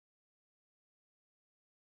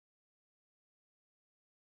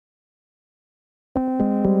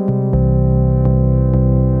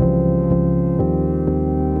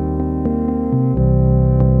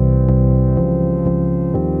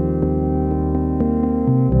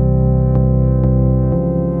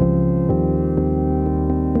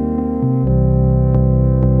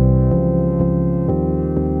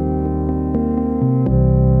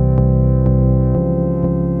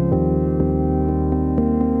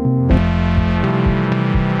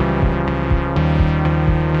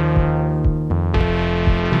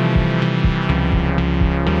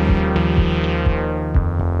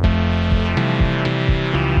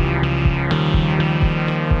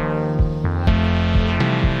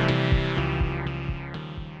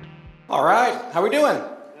How we doing?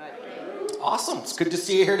 Awesome. It's good to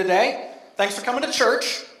see you here today. Thanks for coming to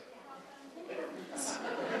church.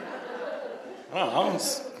 I don't know.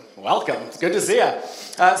 Welcome. It's good to see you.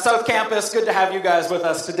 South Campus, good to have you guys with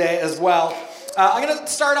us today as well. I'm going to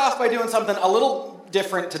start off by doing something a little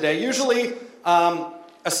different today. Usually, a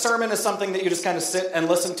sermon is something that you just kind of sit and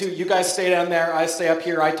listen to. You guys stay down there. I stay up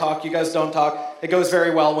here. I talk. You guys don't talk. It goes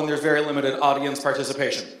very well when there's very limited audience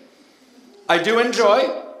participation. I do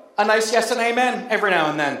enjoy a nice yes and amen every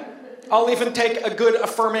now and then. I'll even take a good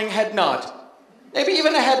affirming head nod. Maybe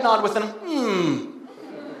even a head nod with an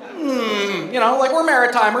you know, like we're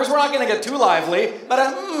Maritimers, we're not going to get too lively, but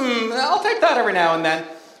I'll take that every now and then.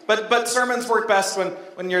 But sermons work best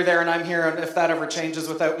when you're there and I'm here, and if that ever changes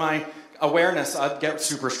without my awareness, I'd get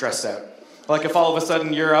super stressed out. Like if all of a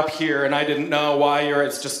sudden you're up here and I didn't know why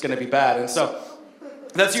it's just going to be bad. And so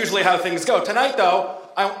that's usually how things go. Tonight, though,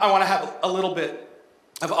 I want to have a little bit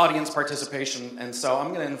of audience participation, and so I'm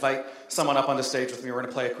going to invite someone up on the stage with me. We're going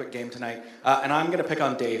to play a quick game tonight, and I'm going to pick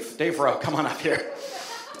on Dave. Dave Rowe, come on up here.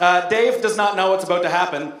 Dave does not know what's about to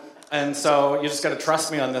happen, and so you just got to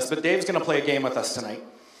trust me on this, but Dave's going to play a game with us tonight.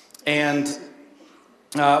 And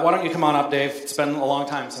why don't you come on up, Dave? It's been a long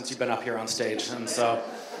time since you've been up here on stage, and so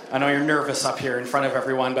I know you're nervous up here in front of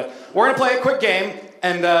everyone, but we're going to play a quick game,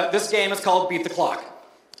 and this game is called Beat the Clock.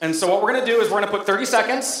 And so what we're going to do is we're going to put 30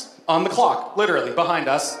 seconds on the clock, literally, behind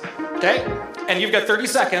us, okay? And you've got 30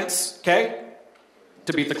 seconds, okay,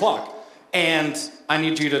 to beat the clock. And I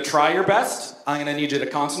need you to try your best. I'm going to need you to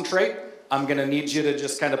concentrate. I'm going to need you to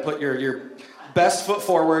just kind of put your best foot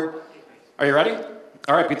forward. Are you ready?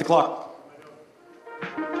 All right, beat the clock.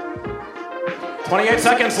 28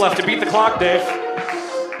 seconds left to beat the clock, Dave.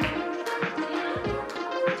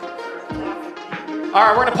 All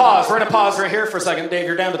right, we're going to pause. We're going to pause right here for a second. Dave,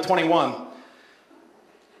 you're down to 21.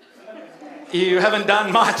 You haven't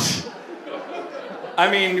done much.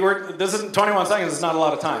 I mean, 21 seconds is not a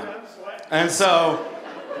lot of time. And so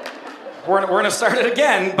we're going to start it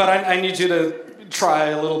again, but I need you to try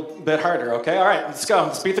a little bit harder, okay? All right, let's go.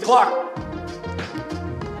 Let's beat the clock.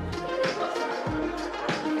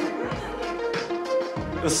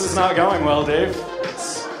 This is not going well, Dave.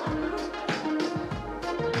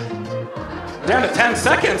 Down to 10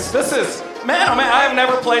 seconds. This is, man, oh man, I have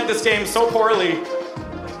never played this game so poorly.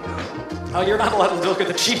 Oh, you're not allowed to look at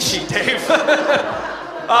the cheat sheet, Dave.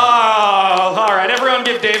 Oh, all right. Everyone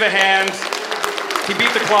give Dave a hand. He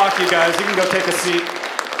beat the clock, you guys. You can go take a seat.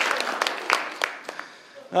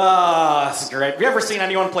 This is great. Have you ever seen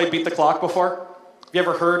anyone play Beat the Clock before? Have you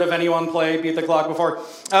ever heard of anyone play Beat the Clock before?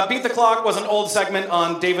 Beat the Clock was an old segment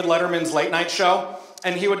on David Letterman's late night show,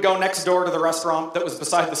 and he would go next door to the restaurant that was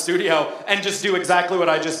beside the studio and just do exactly what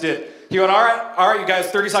I just did. He went, all right, you guys,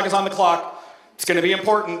 30 seconds on the clock. It's going to be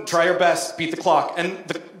important. Try your best. Beat the clock. And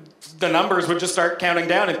the numbers would just start counting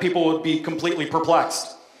down, and people would be completely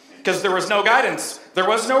perplexed because there was no guidance. There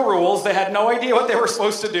was no rules. They had no idea what they were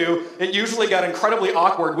supposed to do. It usually got incredibly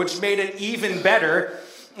awkward, which made it even better.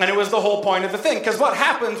 And it was the whole point of the thing. Because what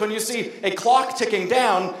happens when you see a clock ticking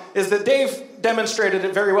down is that Dave demonstrated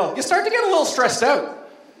it very well. You start to get a little stressed out.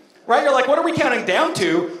 Right? You're like, what are we counting down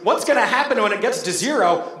to? What's going to happen when it gets to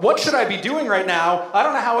zero? What should I be doing right now? I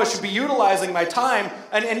don't know how I should be utilizing my time.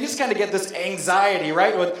 And you just kind of get this anxiety,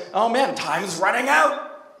 right? With, oh man, time's running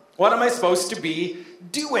out. What am I supposed to be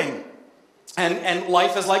doing? And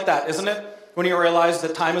life is like that, isn't it? When you realize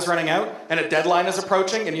that time is running out and a deadline is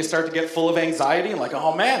approaching and you start to get full of anxiety and like,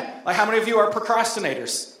 oh man, like how many of you are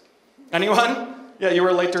procrastinators? Anyone? Yeah, you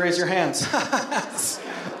were late to raise your hands.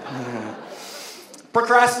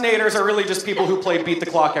 Procrastinators are really just people who play Beat the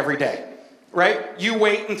Clock every day, right? You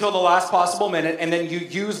wait until the last possible minute, and then you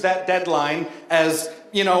use that deadline as,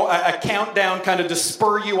 you know, a countdown kind of to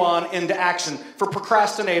spur you on into action. For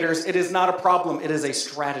procrastinators, it is not a problem. It is a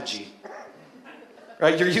strategy,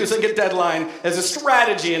 right? You're using a deadline as a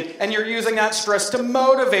strategy, and you're using that stress to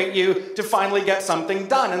motivate you to finally get something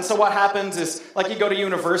done. And so what happens is, like you go to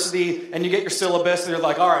university, and you get your syllabus, and you're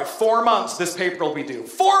like, all right, 4 months, this paper will be due.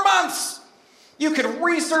 4 months! You could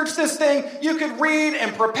research this thing, you could read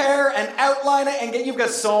and prepare and outline it, and you've got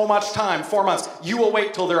so much time, 4 months. You will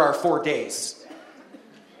wait till there are 4 days.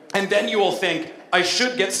 And then you will think, I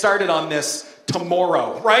should get started on this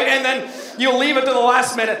tomorrow, right? And then you'll leave it to the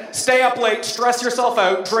last minute, stay up late, stress yourself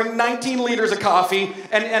out, drink 19 liters of coffee,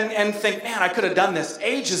 and think, man, I could have done this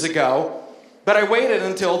ages ago, but I waited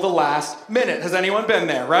until the last minute. Has anyone been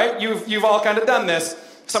there, right? You've all kind of done this.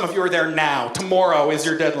 Some of you are there now. Tomorrow is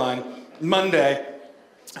your deadline. Monday.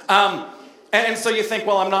 And so you think,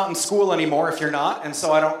 well, I'm not in school anymore if you're not, and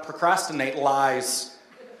so I don't procrastinate. Lies.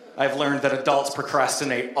 I've learned that adults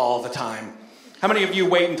procrastinate all the time. How many of you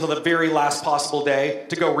wait until the very last possible day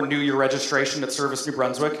to go renew your registration at Service New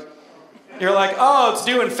Brunswick? You're like, oh, it's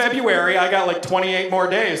due in February. I got like 28 more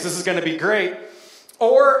days. This is going to be great.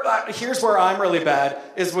 Or here's where I'm really bad,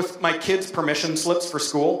 is with my kids' permission slips for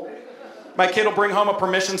school. My kid will bring home a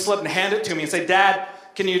permission slip and hand it to me and say, Dad,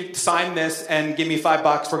 can you sign this and give me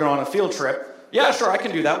 $5? We're going on a field trip. Yeah, sure, I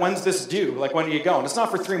can do that. When's this due? Like, when are you going? It's not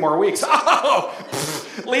for 3 more weeks. Oh,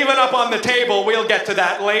 leave it up on the table. We'll get to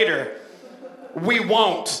that later. We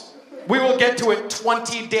won't. We will get to it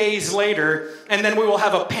 20 days later, and then we will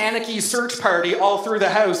have a panicky search party all through the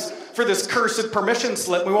house for this cursed permission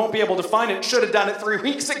slip. We won't be able to find it. Should have done it 3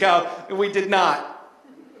 weeks ago. We did not.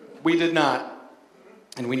 We did not.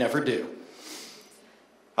 And we never do.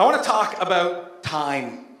 I want to talk about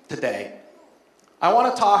time today. I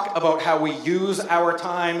want to talk about how we use our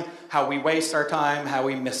time, how we waste our time, how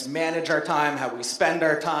we mismanage our time, how we spend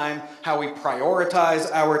our time, how we prioritize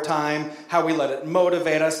our time, how we let it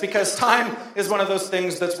motivate us, because time is one of those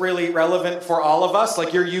things that's really relevant for all of us.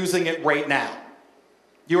 Like, you're using it right now.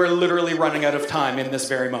 You are literally running out of time in this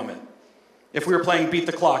very moment. If we were playing Beat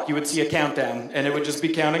the Clock, you would see a countdown, and it would just be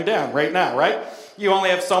counting down right now, right? You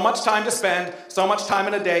only have so much time to spend, so much time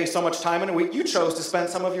in a day, so much time in a week. You chose to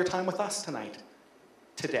spend some of your time with us tonight.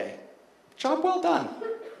 Today. Job well done.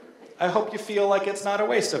 I hope you feel like it's not a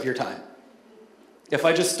waste of your time. If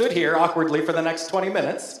I just stood here awkwardly for the next 20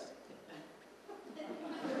 minutes,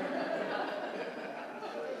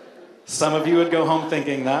 some of you would go home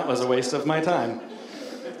thinking that was a waste of my time.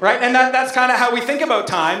 Right? And that's kind of how we think about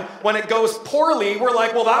time. When it goes poorly, we're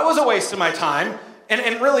like, well, that was a waste of my time.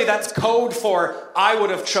 And really, that's code for I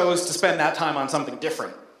would have chose to spend that time on something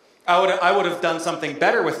different. I would have done something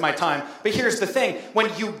better with my time. But here's the thing. When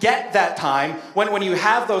you get that time, when you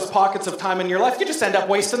have those pockets of time in your life, you just end up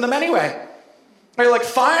wasting them anyway. You're like,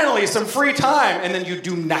 finally, some free time. And then you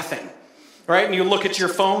do nothing. Right? And you look at your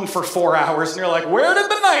phone for 4 hours and you're like, where did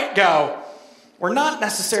the night go? We're not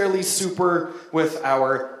necessarily super with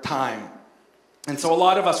our time. And so a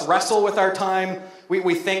lot of us wrestle with our time.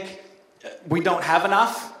 We think we don't have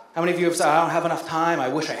enough. How many of you have said, I don't have enough time, I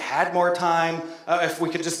wish I had more time, if we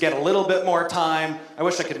could just get a little bit more time, I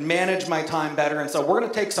wish I could manage my time better. And so we're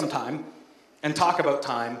going to take some time and talk about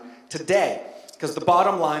time today, because the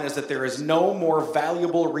bottom line is that there is no more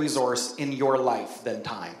valuable resource in your life than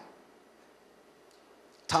time.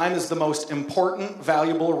 Time is the most important,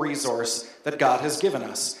 valuable resource that God has given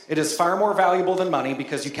us. It is far more valuable than money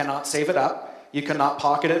because you cannot save it up. You cannot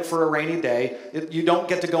pocket it for a rainy day. You don't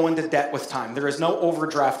get to go into debt with time. There is no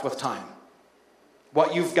overdraft with time.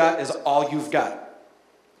 What you've got is all you've got.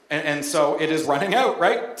 And so it is running out,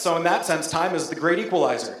 right? So in that sense, time is the great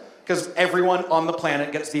equalizer, because everyone on the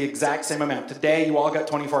planet gets the exact same amount. Today, you all got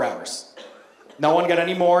 24 hours. No one got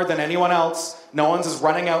any more than anyone else. No one's is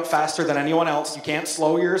running out faster than anyone else. You can't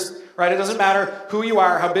slow yours, right? It doesn't matter who you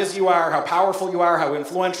are, how busy you are, how powerful you are, how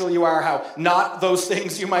influential you are, how not those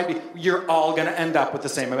things you might be. You're all going to end up with the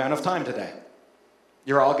same amount of time today.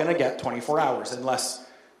 You're all going to get 24 hours, unless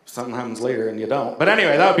something happens later and you don't. But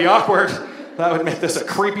anyway, that would be awkward. That would make this a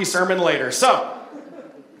creepy sermon later. So,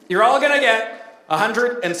 you're all going to get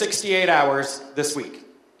 168 hours this week.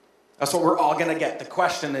 That's what we're all going to get. The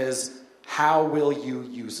question is, how will you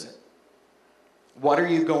use it? What are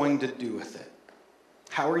you going to do with it?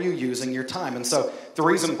 How are you using your time? And so the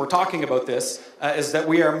reason we're talking about this is that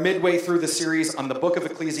we are midway through the series on the book of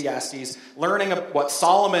Ecclesiastes, learning what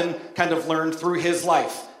Solomon kind of learned through his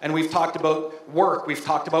life. And we've talked about work, we've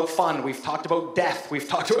talked about fun, we've talked about death, we've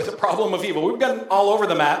talked about the problem of evil. We've gotten all over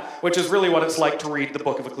the map, which is really what it's like to read the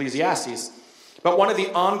book of Ecclesiastes. But one of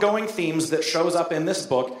the ongoing themes that shows up in this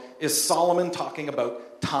book is Solomon talking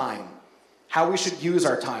about time. How we should use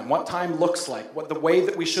our time, what time looks like, what the way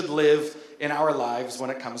that we should live in our lives when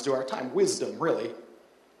it comes to our time. Wisdom, really.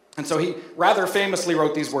 And so he rather famously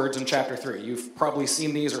wrote these words in chapter 3. You've probably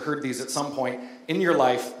seen these or heard these at some point in your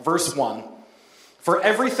life. Verse 1, "For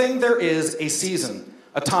everything there is a season,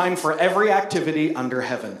 a time for every activity under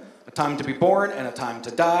heaven. A time to be born and a time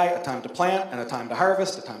to die, a time to plant and a time to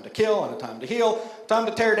harvest, a time to kill and a time to heal, a time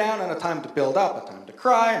to tear down and a time to build up, a time to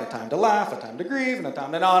cry and a time to laugh, a time to grieve and a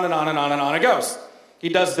time to on and on and on and on it goes." He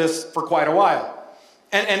does this for quite a while.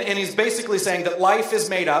 And he's basically saying that life is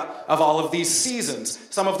made up of all of these seasons.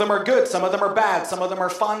 Some of them are good, some of them are bad, some of them are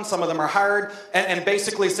fun, some of them are hard. And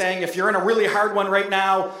basically saying if you're in a really hard one right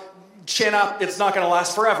now, chin up, it's not going to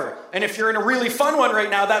last forever. And if you're in a really fun one right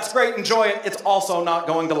now, that's great, enjoy it, it's also not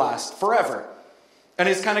going to last forever. And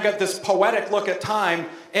he's kind of got this poetic look at time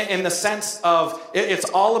in the sense of it's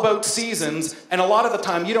all about seasons, and a lot of the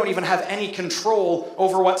time you don't even have any control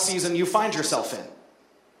over what season you find yourself in.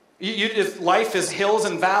 Life is hills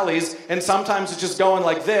and valleys, and sometimes it's just going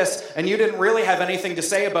like this, and you didn't really have anything to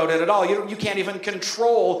say about it at all. You can't even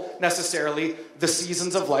control necessarily the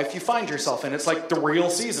seasons of life you find yourself in. It's like the real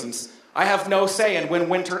seasons. I have no say in when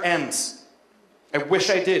winter ends. I wish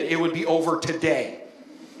I did. It would be over today,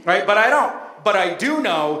 right? But I don't. But I do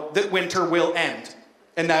know that winter will end,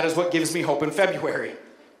 and that is what gives me hope in February.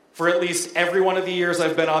 For at least every one of the years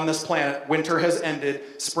I've been on this planet, winter has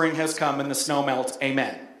ended, spring has come, and the snow melts.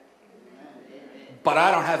 Amen. But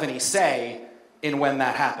I don't have any say in when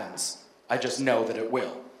that happens. I just know that it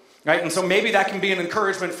will. Right? And so maybe that can be an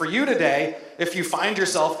encouragement for you today. If you find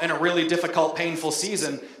yourself in a really difficult, painful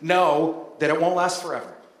season, know that it won't last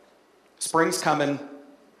forever. Spring's coming,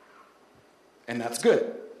 and that's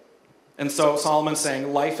good. And so Solomon's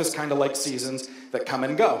saying life is kind of like seasons that come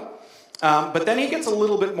and go. But then he gets a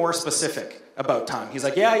little bit more specific about time. He's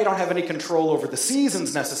like, yeah, you don't have any control over the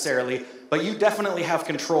seasons necessarily, but you definitely have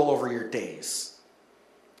control over your days.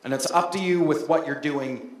 And it's up to you with what you're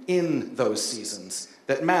doing in those seasons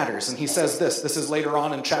that matters. And he says this is later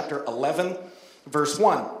on in chapter 11, verse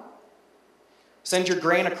 1. Send your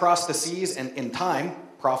grain across the seas, and in time,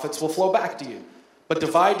 profits will flow back to you. But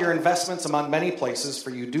divide your investments among many places, for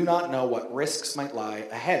you do not know what risks might lie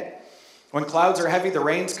ahead. When clouds are heavy, the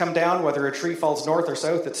rains come down. Whether a tree falls north or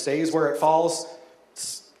south, it stays where it falls.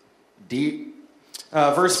 It's deep.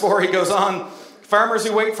 Verse 4, he goes on. Farmers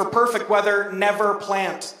who wait for perfect weather never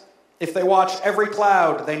plant. If they watch every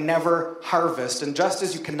cloud, they never harvest. And just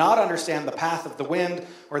as you cannot understand the path of the wind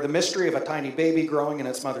or the mystery of a tiny baby growing in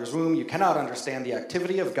its mother's womb, you cannot understand the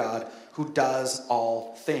activity of God who does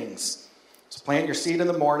all things. So plant your seed in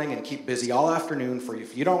the morning and keep busy all afternoon, for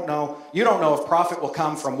if you don't know if profit will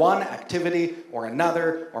come from one activity or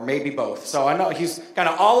another, or maybe both. So I know he's kind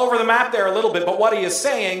of all over the map there a little bit, but what he is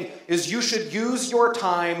saying is you should use your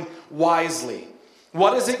time wisely.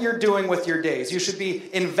 What is it you're doing with your days? You should be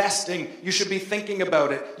investing. You should be thinking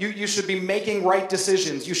about it. You should be making right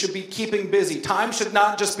decisions. You should be keeping busy. Time should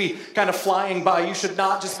not just be kind of flying by. You should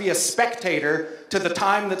not just be a spectator to the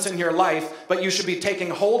time that's in your life, but you should be taking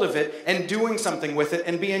hold of it and doing something with it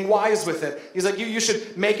and being wise with it. He's like, you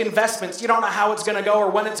should make investments. You don't know how it's going to go or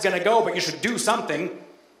when it's going to go, but you should do something,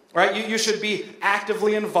 right? You should be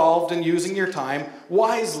actively involved in using your time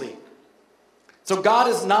wisely. So God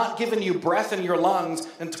has not given you breath in your lungs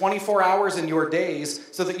and 24 hours in your days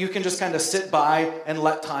so that you can just kind of sit by and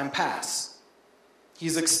let time pass.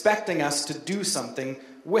 He's expecting us to do something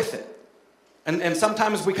with it. And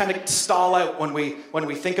sometimes we kind of stall out when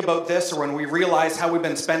we think about this, or when we realize how we've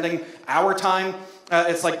been spending our time.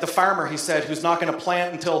 It's like the farmer, he said, who's not going to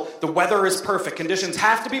plant until the weather is perfect. Conditions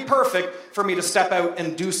have to be perfect for me to step out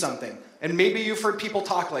and do something. And maybe you've heard people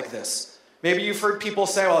talk like this. Maybe you've heard people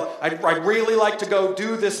say, well, I'd really like to go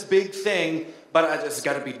do this big thing, but it's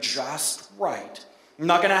got to be just right. I'm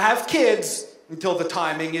not going to have kids until the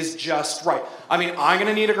timing is just right. I mean, I'm going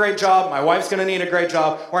to need a great job. My wife's going to need a great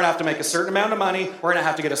job. We're going to have to make a certain amount of money. We're going to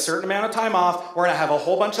have to get a certain amount of time off. We're going to have a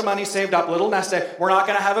whole bunch of money saved up, little nest egg. We're not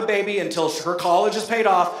going to have a baby until her college is paid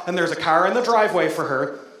off and there's a car in the driveway for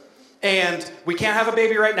her. And we can't have a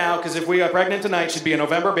baby right now because if we got pregnant tonight, she'd be a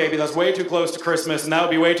November baby. That's way too close to Christmas, and that would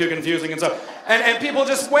be way too confusing. And people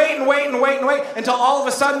just wait until all of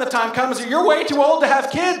a sudden the time comes. You're way too old to have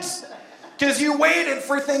kids because you waited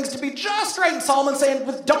for things to be just right. And Solomon's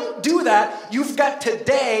saying, don't do that. You've got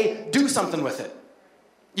today. Do something with it.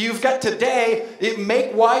 You've got today.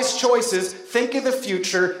 Make wise choices. Think of the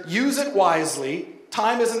future. Use it wisely.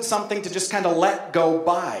 Time isn't something to just kind of let go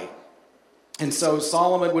by. And so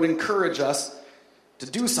Solomon would encourage us to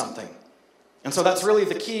do something. And so that's really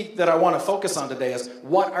the key that I want to focus on today is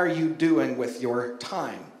what are you doing with your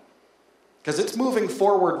time? Because it's moving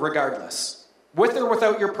forward regardless. With or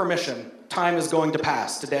without your permission, time is going to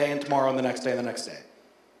pass today and tomorrow and the next day and the next day.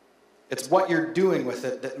 It's what you're doing with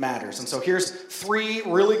it that matters. And so here's 3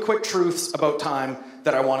 really quick truths about time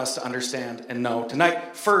that I want us to understand and know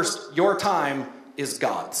tonight. First, your time is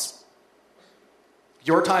God's.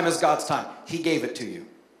 Your time is God's time. He gave it to you.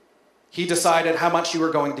 He decided how much you were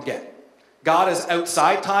going to get. God is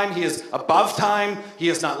outside time. He is above time. He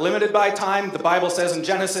is not limited by time. The Bible says in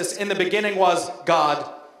Genesis, in the beginning was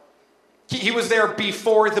God. He was there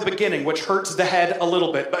before the beginning, which hurts the head a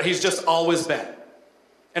little bit, but he's just always been.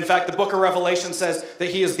 In fact, the book of Revelation says that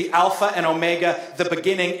he is the Alpha and Omega, the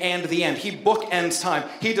beginning and the end. He bookends time.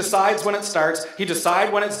 He decides when it starts. He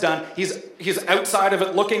decides when it's done. He's outside of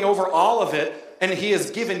it, looking over all of it. And he has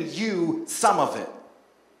given you some of it.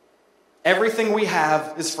 Everything we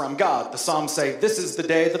have is from God. The Psalms say, this is the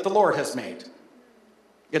day that the Lord has made.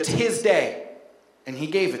 It's his day, and he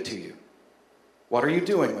gave it to you. What are you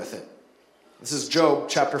doing with it? This is Job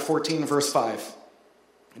chapter 14, verse 5.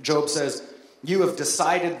 Job says, "You have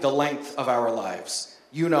decided the length of our lives.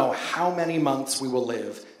 You know how many months we will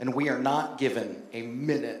live, and we are not given a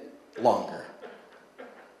minute longer."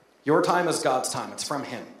 Your time is God's time. It's from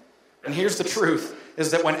him. And here's the truth,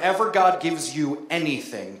 is that whenever God gives you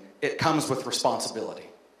anything, it comes with responsibility.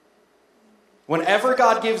 Whenever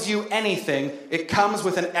God gives you anything, it comes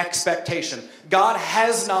with an expectation. God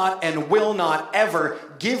has not and will not ever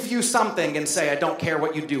give you something and say, "I don't care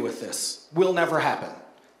what you do with this." Will never happen.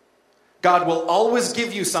 God will always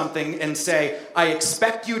give you something and say, "I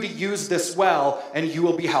expect you to use this well, and you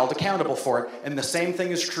will be held accountable for it." And the same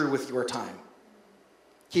thing is true with your time.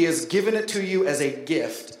 He has given it to you as a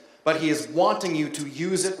gift, but he is wanting you to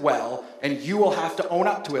use it well, and you will have to own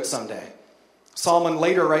up to it someday. Solomon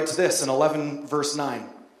later writes this in 11 verse 9.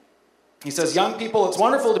 He says, "Young people, it's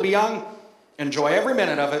wonderful to be young. Enjoy every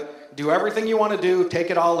minute of it. Do everything you want to do. Take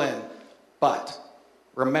it all in. But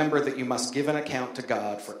remember that you must give an account to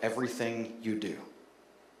God for everything you do."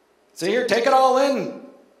 So here, take it all in.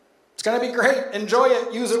 It's going to be great. Enjoy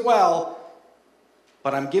it. Use it well.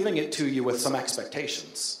 But I'm giving it to you with some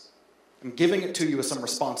expectations. I'm giving it to you with some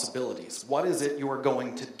responsibilities. What is it you are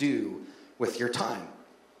going to do with your time?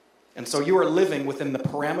 And so you are living within the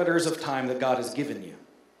parameters of time that God has given you.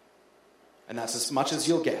 And that's as much as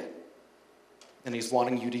you'll get. And he's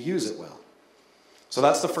wanting you to use it well. So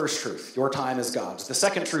that's the first truth. Your time is God's. The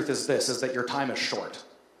second truth is this, is that your time is short.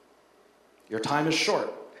 Your time is short.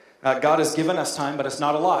 God has given us time, but it's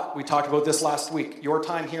not a lot. We talked about this last week. Your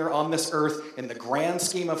time here on this earth, in the grand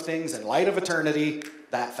scheme of things, in light of eternity,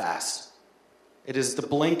 that fast. It is the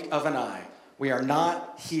blink of an eye. We are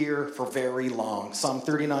not here for very long. Psalm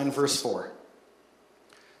 39, verse 4.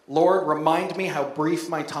 "Lord, remind me how brief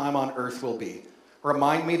my time on earth will be.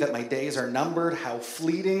 Remind me that my days are numbered, how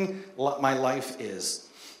fleeting my life is.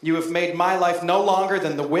 You have made my life no longer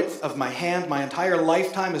than the width of my hand. My entire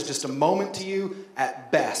lifetime is just a moment to you.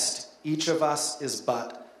 At best, each of us is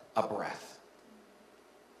but a breath."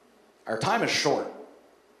 Our time is short.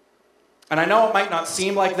 And I know it might not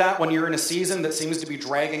seem like that when you're in a season that seems to be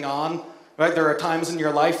dragging on. Right? There are times in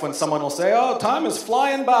your life when someone will say, "Oh, time is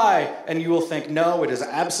flying by." And you will think, no, it is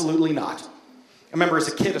absolutely not. I remember as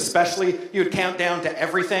a kid especially, you would count down to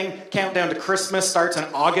everything. Countdown to Christmas starts in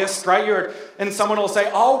August, right? And someone will say,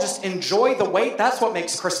 "Oh, just enjoy the wait. That's what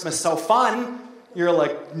makes Christmas so fun." You're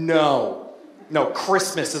like, no,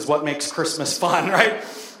 Christmas is what makes Christmas fun, right?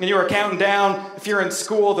 And you are counting down. If you're in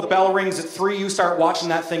school, the bell rings at 3. You start watching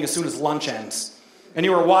that thing as soon as lunch ends. And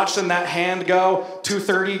you were watching that hand go,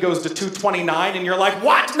 2:30 goes to 2:29, and you're like,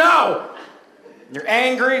 "What? No!" And you're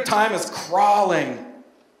angry, time is crawling.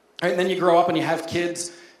 Right? And then you grow up and you have kids,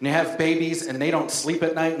 and you have babies, and they don't sleep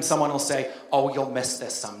at night, and someone will say, "Oh, you'll miss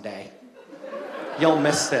this someday. You'll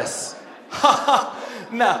miss this."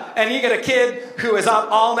 No. And you get a kid who is up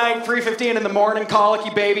all night, 3:15 in the morning,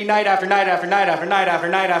 colicky baby, night after night after night after night after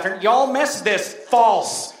night after. "Y'all miss this."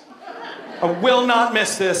 False. I will not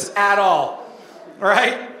miss this at all.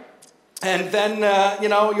 Right? And then,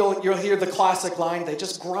 you'll hear the classic line, "They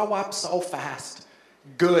just grow up so fast."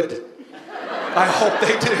 Good. I hope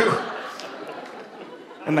they do.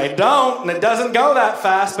 And they don't, and it doesn't go that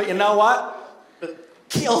fast, but you know what? It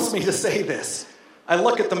kills me to say this. I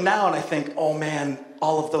look at them now and I think, oh man,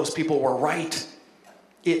 all of those people were right.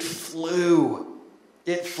 It flew.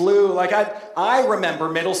 It flew. Like I remember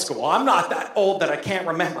middle school. I'm not that old that I can't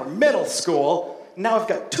remember middle school. Now I've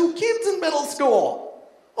got 2 kids in middle school.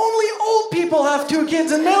 Only old people have 2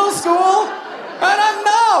 kids in middle school. And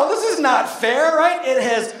no, this is not fair, right? It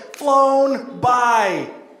has flown by.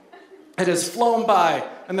 It has flown by.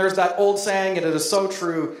 And there's that old saying, and it is so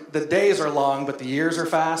true, the days are long, but the years are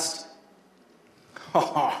fast.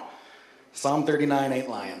 Psalm 39 ain't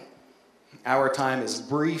lying. Our time is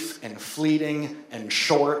brief and fleeting and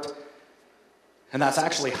short. And that's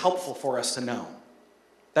actually helpful for us to know.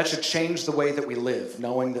 That should change the way that we live,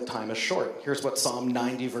 knowing that time is short. Here's what Psalm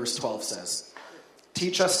 90 verse 12 says.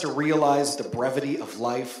 "Teach us to realize the brevity of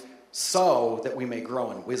life so that we may grow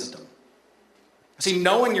in wisdom." See,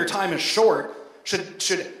 knowing your time is short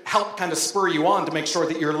should help kind of spur you on to make sure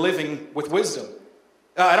that you're living with wisdom.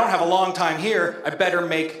 I don't have a long time here. I better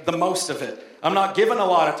make the most of it. I'm not given a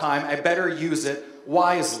lot of time. I better use it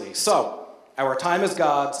wisely. So, our time is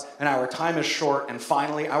God's, and our time is short, and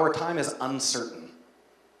finally, our time is uncertain.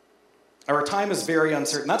 Our time is very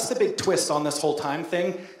uncertain. That's the big twist on this whole time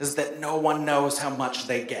thing, is that no one knows how much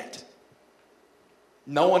they get.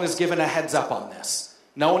 No one is given a heads up on this.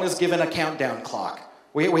 No one is given a countdown clock.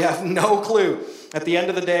 We have no clue. At the end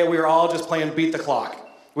of the day, we are all just playing beat the clock.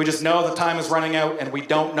 We just know the time is running out, and we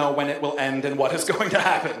don't know when it will end and what is going to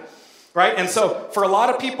happen. right? And so for a lot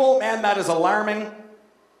of people, man, that is alarming.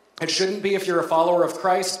 It shouldn't be if you're a follower of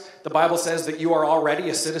Christ. The Bible says that you are already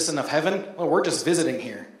a citizen of heaven. Well, we're just visiting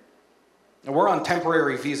here. And we're on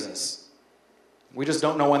temporary visas. We just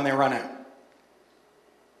don't know when they run out.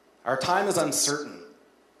 Our time is uncertain.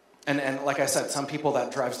 And like I said, some people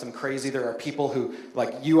that drives them crazy. There are people who,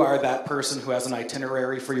 like, you are that person who has an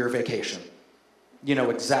itinerary for your vacation. You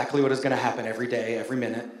know exactly what is going to happen every day, every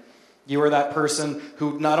minute. You are that person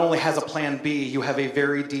who not only has a plan B, you have a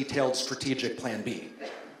very detailed strategic plan B.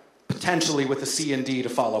 Potentially with a C and D to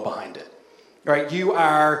follow behind it. Right? You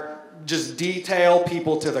are just detail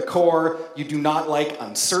people to the core. You do not like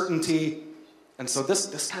uncertainty. And so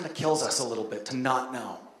this kind of kills us a little bit to not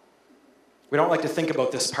know. We don't like to think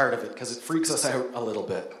about this part of it because it freaks us out a little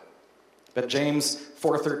bit. But James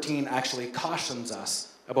 4:13 actually cautions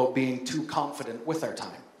us about being too confident with our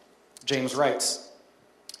time. James writes,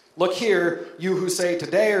 "Look here, you who say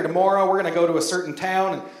today or tomorrow we're going to go to a certain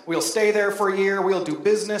town and we'll stay there for a year, we'll do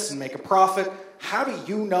business and make a profit. How do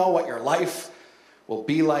you know what your life will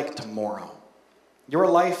be like tomorrow? Your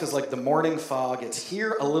life is like the morning fog. It's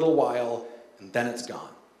here a little while and then it's gone."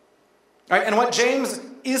 Right? And what James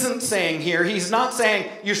isn't saying here, he's not saying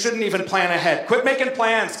you shouldn't even plan ahead. Quit making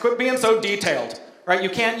plans. Quit being so detailed. Right? You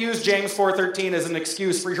can't use James 4:13 as an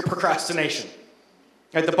excuse for your procrastination.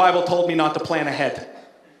 Right? The Bible told me not to plan ahead.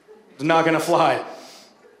 It's not going to fly.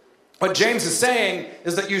 What James is saying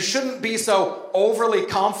is that you shouldn't be so overly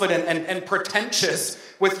confident and pretentious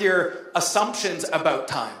with your assumptions about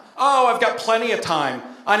time. Oh, I've got plenty of time.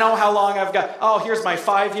 I know how long I've got. Oh, here's my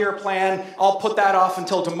 5-year plan. I'll put that off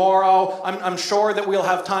until tomorrow. I'm sure that we'll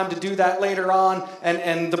have time to do that later on.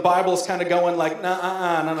 And the Bible's kind of going like,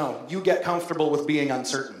 no. You get comfortable with being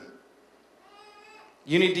uncertain.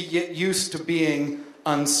 You need to get used to being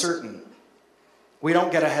uncertain. We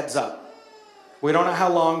don't get a heads up. We don't know how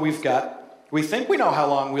long we've got. We think we know how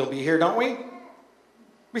long we'll be here, don't we?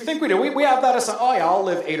 We think we do. We have that as, oh yeah, I'll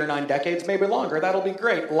live 8 or 9 decades, maybe longer. That'll be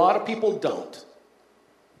great. A lot of people don't.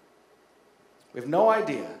 We have no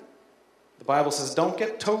idea. The Bible says don't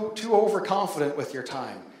get too overconfident with your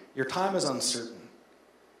time. Your time is uncertain.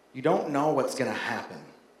 You don't know what's going to happen.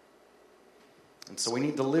 And so we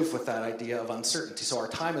need to live with that idea of uncertainty. So our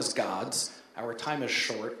time is God's, our time is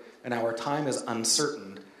short, and our time is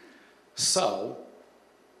uncertain. So,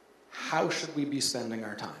 how should we be spending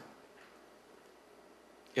our time?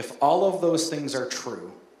 If all of those things are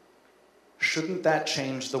true, shouldn't that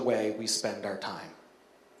change the way we spend our time?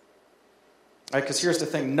 Right? Because here's the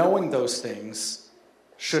thing, knowing those things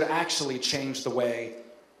should actually change the way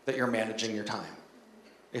that you're managing your time.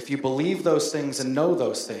 If you believe those things and know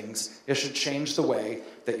those things, it should change the way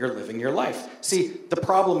that you're living your life. See, the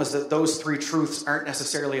problem is that those 3 truths aren't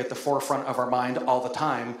necessarily at the forefront of our mind all the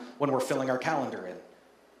time when we're filling our calendar in.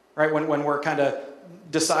 Right? When we're kind of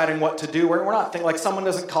deciding what to do, we're not thinking, like someone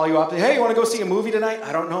doesn't call you up, hey, you want to go see a movie tonight?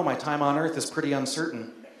 I don't know, my time on earth is pretty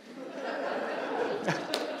uncertain.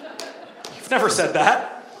 You've never said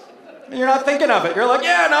that. You're not thinking of it. You're like,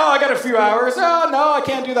 yeah, no, I got a few hours. Oh, no, I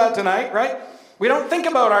can't do that tonight, right? We don't think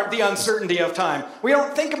about the uncertainty of time. We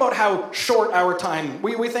don't think about how short our time.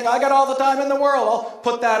 We think, I got all the time in the world. I'll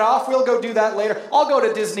put that off. We'll go do that later. I'll go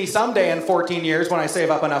to Disney someday in 14 years when I save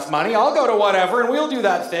up enough money. I'll go to whatever, and we'll do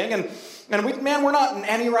that thing. And we're not in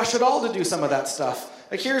any rush at all to do some of that stuff.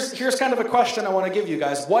 Like here's kind of a question I want to give you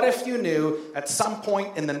guys. What if you knew at some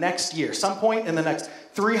point in the next year, some point in the next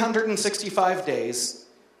 365 days,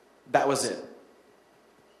 that was it?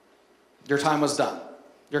 Your time was done.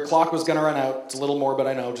 Your clock was going to run out. It's a little more, but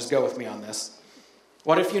I know. Just go with me on this.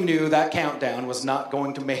 What if you knew that countdown was not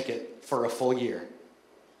going to make it for a full year?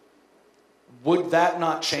 Would that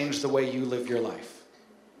not change the way you live your life?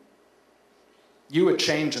 You would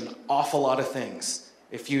change an awful lot of things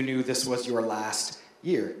if you knew this was your last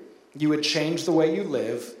year. You would change the way you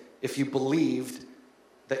live if you believed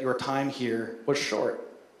that your time here was short.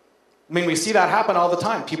 I mean, we see that happen all the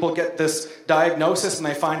time. People get this diagnosis and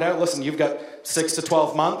they find out, listen, you've got 6 to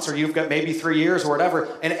 12 months or you've got maybe 3 years or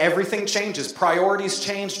whatever, and everything changes. Priorities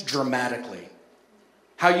change dramatically.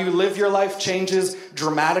 How you live your life changes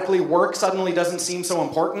dramatically. Work suddenly doesn't seem so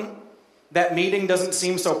important. That meeting doesn't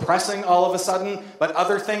seem so pressing all of a sudden, but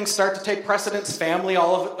other things start to take precedence. Family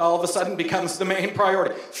all of a sudden becomes the main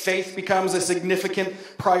priority. Faith becomes a significant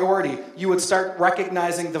priority. You would start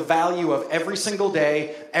recognizing the value of every single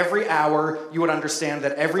day, every hour. You would understand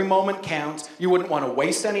that every moment counts. You wouldn't want to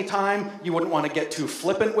waste any time. You wouldn't want to get too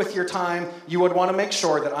flippant with your time. You would want to make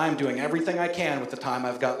sure that I'm doing everything I can with the time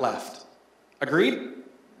I've got left. Agreed?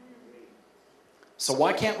 So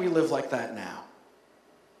why can't we live like that now?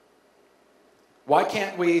 Why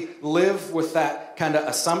can't we live with that kind of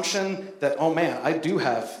assumption that, oh man, I do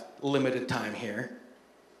have limited time here,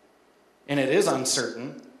 and it is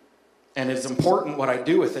uncertain, and it's important what I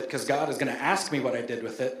do with it because God is going to ask me what I did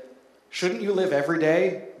with it. Shouldn't you live every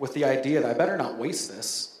day with the idea that I better not waste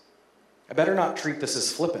this? I better not treat this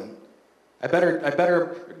as flippant. I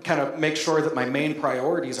better kind of make sure that my main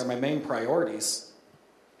priorities are my main priorities.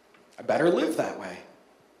 I better live that way.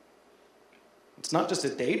 It's not just a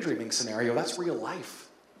daydreaming scenario, that's real life.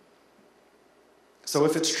 So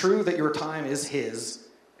if it's true that your time is His,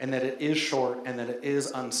 and that it is short, and that it is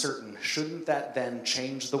uncertain, shouldn't that then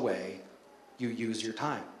change the way you use your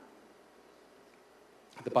time?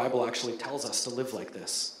 The Bible actually tells us to live like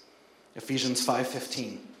this. Ephesians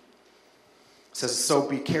 5:15 says, so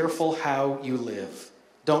be careful how you live.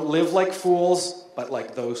 Don't live like fools, but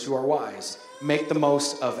like those who are wise. Make the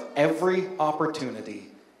most of every opportunity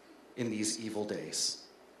in these evil days.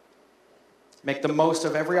 Make the most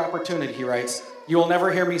of every opportunity, he writes. You will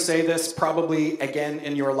never hear me say this probably again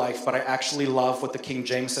in your life, but I actually love what the King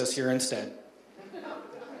James says here instead.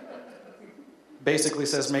 Basically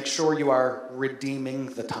says, make sure you are redeeming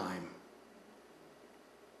the time.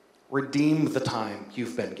 Redeem the time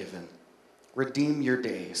you've been given. Redeem your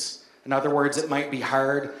days. In other words, it might be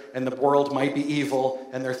hard, and the world might be evil,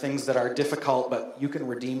 and there are things that are difficult, but you can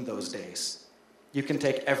redeem those days. You can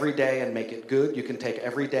take every day and make it good. You can take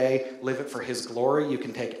every day, live it for His glory. You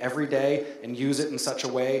can take every day and use it in such a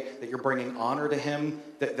way that you're bringing honor to Him,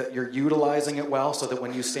 that you're utilizing it well, so that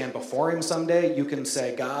when you stand before Him someday, you can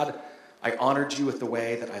say, God, I honored you with the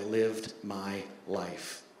way that I lived my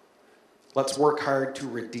life. Let's work hard to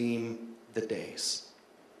redeem the days.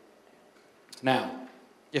 Now,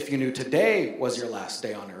 if you knew today was your last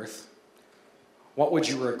day on earth, what would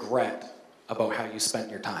you regret about how you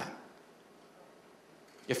spent your time?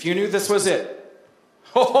 If you knew this was it,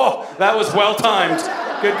 oh, that was well timed.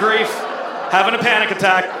 Good grief. Having a panic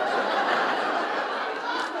attack.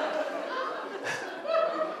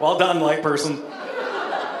 Well done, light person.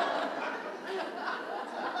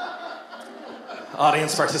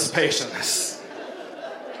 Audience participation.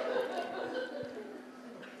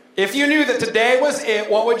 If you knew that today was it,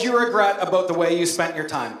 what would you regret about the way you spent your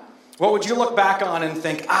time? What would you look back on and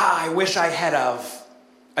think, I wish I had of.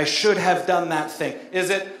 I should have done that thing. Is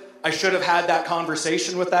it, I should have had that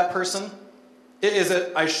conversation with that person? Is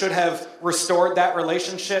it, I should have restored that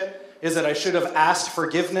relationship? Is it, I should have asked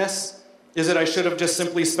forgiveness? Is it, I should have just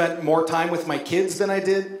simply spent more time with my kids than I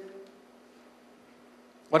did?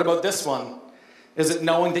 What about this one? Is it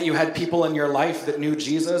knowing that you had people in your life that knew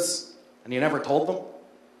Jesus and you never told them?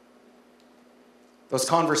 Those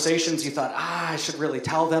conversations you thought, I should really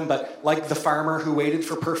tell them, but like the farmer who waited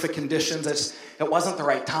for perfect conditions, it wasn't the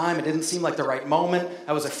right time. It didn't seem like the right moment.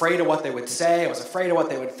 I was afraid of what they would say. I was afraid of what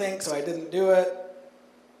they would think, so I didn't do it.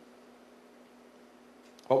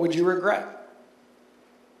 What would you regret?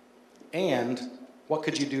 And what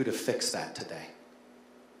could you do to fix that today?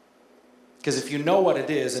 Because if you know what it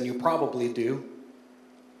is, and you probably do,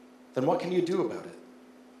 then what can you do about it?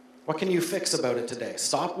 What can you fix about it today?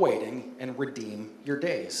 Stop waiting and redeem your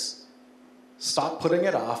days. Stop putting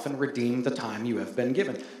it off and redeem the time you have been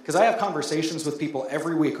given. Because I have conversations with people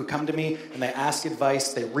every week who come to me and they ask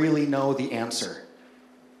advice. They really know the answer.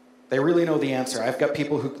 They really know the answer. I've got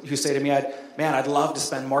people who say to me, I'd love to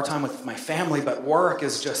spend more time with my family, but work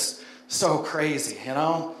is just so crazy, you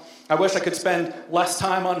know? I wish I could spend less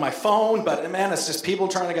time on my phone, but man, it's just people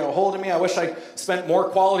trying to get a hold of me. I wish I spent more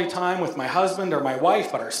quality time with my husband or my wife,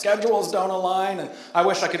 but our schedules don't align. And I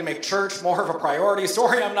wish I could make church more of a priority.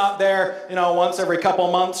 Sorry, I'm not there, once every couple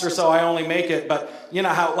months or so. I only make it, but you know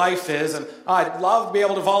how life is. And I'd love to be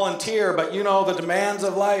able to volunteer, but the demands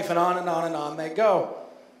of life, and on and on and on they go.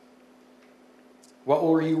 What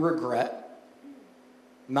will you regret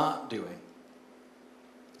not doing?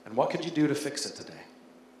 And what could you do to fix it today?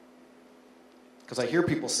 Because I hear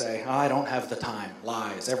people say, I don't have the time.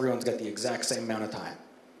 Lies. Everyone's got the exact same amount of time.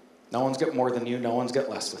 No one's got more than you. No one's got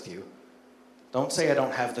less with you. Don't say I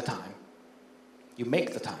don't have the time. You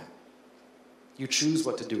make the time. You choose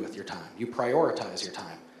what to do with your time. You prioritize your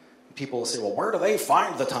time. People will say, well, where do they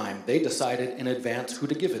find the time? They decided in advance who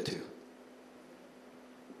to give it to.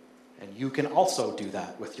 And you can also do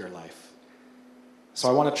that with your life. So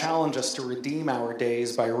I want to challenge us to redeem our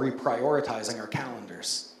days by reprioritizing our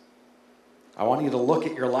calendars. I want you to look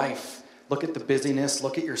at your life, look at the busyness,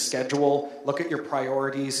 look at your schedule, look at your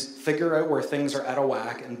priorities, figure out where things are out of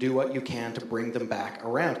whack, and do what you can to bring them back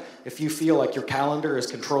around. If you feel like your calendar is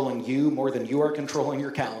controlling you more than you are controlling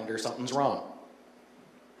your calendar, something's wrong.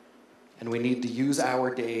 And we need to use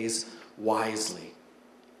our days wisely.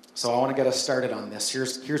 So I want to get us started on this.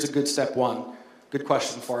 Here's a good step one. Good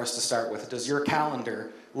question for us to start with. Does your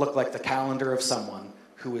calendar look like the calendar of someone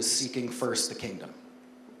who is seeking first the kingdom?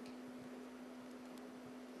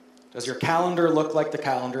 Does your calendar look like the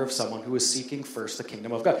calendar of someone who is seeking first the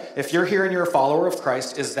kingdom of God? If you're here and you're a follower of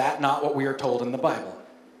Christ, is that not what we are told in the Bible?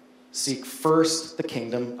 Seek first the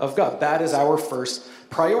kingdom of God. That is our first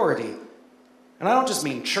priority. And I don't just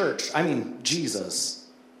mean church, I mean Jesus.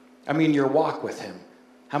 I mean your walk with him.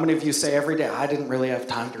 How many of you say every day, I didn't really have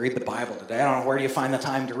time to read the Bible today. I don't know, where do you find the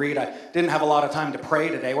time to read? I didn't have a lot of time to pray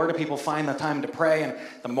today. Where do people find the time to pray? And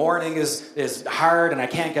the morning is hard and I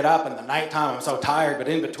can't get up, and the nighttime I'm so tired, but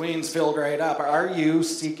in betweens filled right up. Are you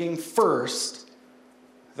seeking first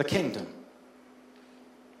the kingdom?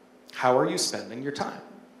 How are you spending your time?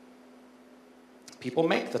 People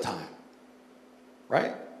make the time,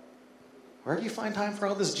 right? Where do you find time for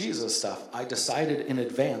all this Jesus stuff? I decided in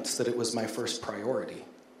advance that it was my first priority,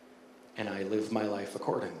 and I live my life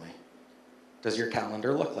accordingly. Does your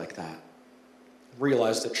calendar look like that?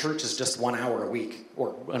 Realize that church is just 1 hour a week,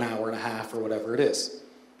 or an hour and a half, or whatever it is,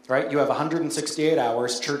 right? You have 168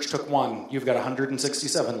 hours, church took 1, you've got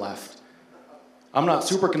 167 left. I'm not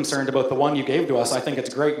super concerned about the 1 you gave to us. I think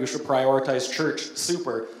it's great, you should prioritize church,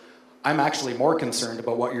 super. I'm actually more concerned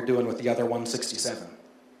about what you're doing with the other 167.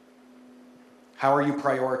 How are you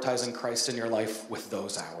prioritizing Christ in your life with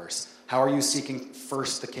those hours? How are you seeking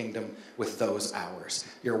first the kingdom with those hours?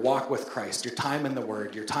 Your walk with Christ, your time in the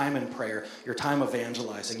Word, your time in prayer, your time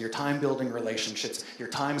evangelizing, your time building relationships, your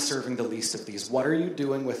time serving the least of these. What are you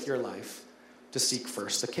doing with your life to seek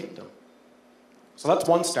first the kingdom? So that's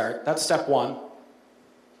one start. That's step 1.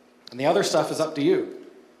 And the other stuff is up to you.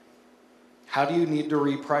 How do you need to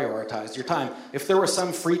reprioritize your time? If there was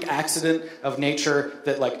some freak accident of nature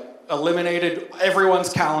that eliminated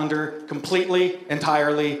everyone's calendar completely,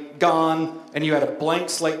 entirely, gone, and you had a blank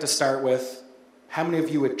slate to start with, how many of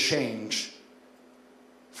you would change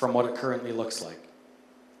from what it currently looks like?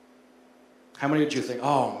 How many would you think,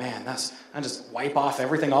 oh man, I just wipe off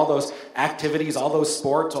everything, all those activities, all those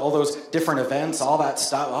sports, all those different events, all that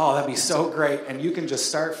stuff, oh, that'd be so great, and you can just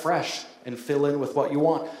start fresh and fill in with what you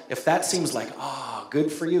want. If that seems like,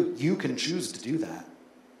 good for you, you can choose to do that.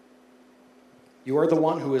 You are the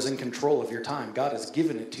one who is in control of your time. God has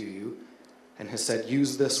given it to you and has said,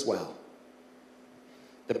 use this well.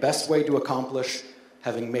 The best way to accomplish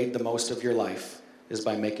having made the most of your life is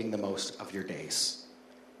by making the most of your days.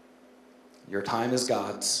 Your time is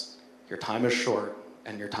God's, your time is short,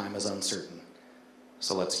 and your time is uncertain.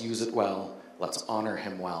 So let's use it well, let's honor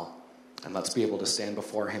him well, and let's be able to stand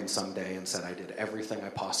before him someday and say, I did everything I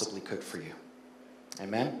possibly could for you.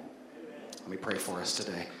 Amen? Let me pray for us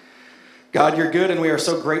today. God, you're good, and we are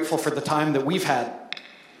so grateful for the time that we've had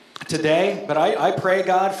today. But I pray,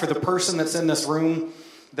 God, for the person that's in this room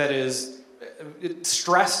that is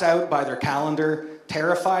stressed out by their calendar,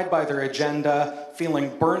 terrified by their agenda,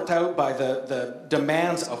 feeling burnt out by the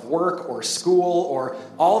demands of work or school or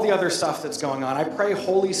all the other stuff that's going on. I pray,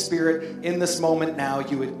 Holy Spirit, in this moment now,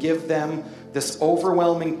 you would give them this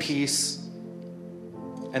overwhelming peace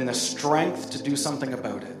and the strength to do something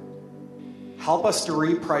about it. Help us to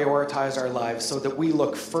reprioritize our lives so that we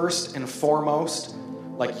look first and foremost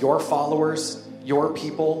like your followers, your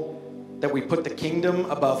people, that we put the kingdom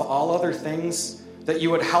above all other things, that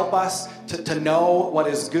you would help us to know what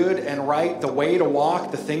is good and right, the way to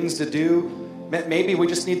walk, the things to do. Maybe we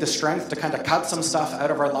just need the strength to kind of cut some stuff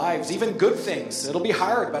out of our lives, even good things. It'll be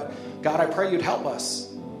hard, but God, I pray you'd help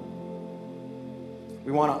us.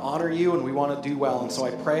 We want to honor you and we want to do well. And so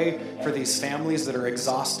I pray for these families that are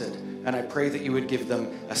exhausted. And I pray that you would give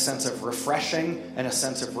them a sense of refreshing and a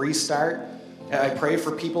sense of restart. I pray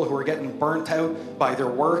for people who are getting burnt out by their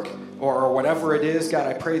work or whatever it is. God,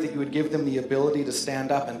 I pray that you would give them the ability to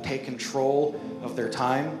stand up and take control of their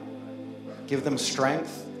time. Give them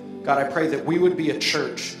strength. God, I pray that we would be a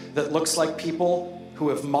church that looks like people who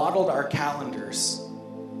have modeled our calendars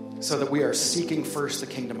so that we are seeking first the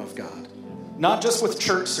kingdom of God. Not just with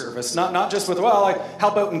church service, not just with, I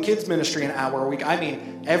help out in kids ministry an hour a week. I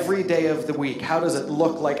mean, every day of the week, how does it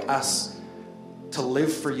look like us to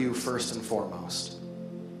live for you first and foremost?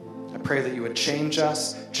 I pray that you would change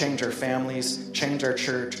us, change our families, change our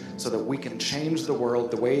church, so that we can change the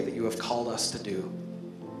world the way that you have called us to do.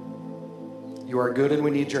 You are good and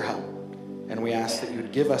we need your help. And we ask that you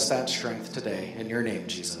would give us that strength today. In your name,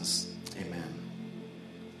 Jesus. Amen.